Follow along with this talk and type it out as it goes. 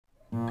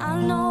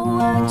I know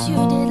what you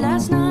did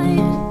last night.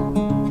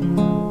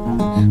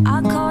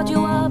 I called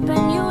you up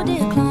and you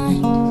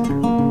declined.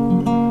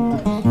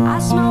 I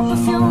smell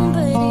perfume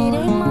but it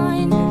ain't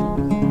mine.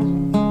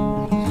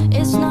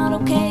 It's not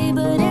okay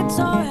but it's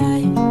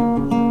alright.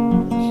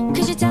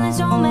 Cause you're telling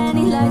so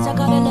many lies, I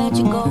gotta let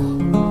you go.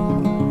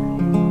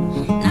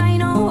 Now you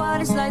know what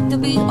it's like to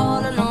be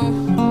all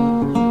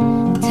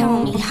alone.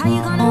 Tell me how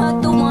you gonna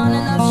hurt the one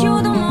that loves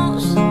you the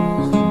most.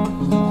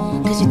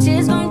 Cause your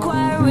tears gon'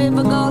 quiet a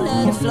river, go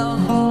let it flow.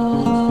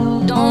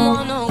 Don't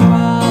wanna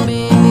cry,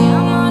 baby,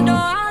 I'm on door,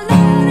 I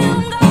let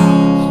him go.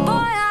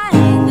 Boy, I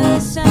ain't the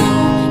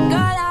same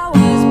girl I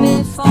was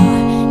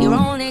before. You're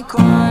only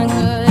crying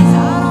cause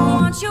I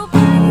don't want you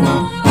back no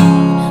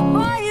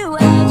more. Boy, you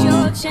had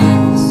your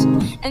chance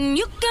and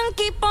you can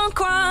keep on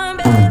crying,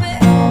 baby.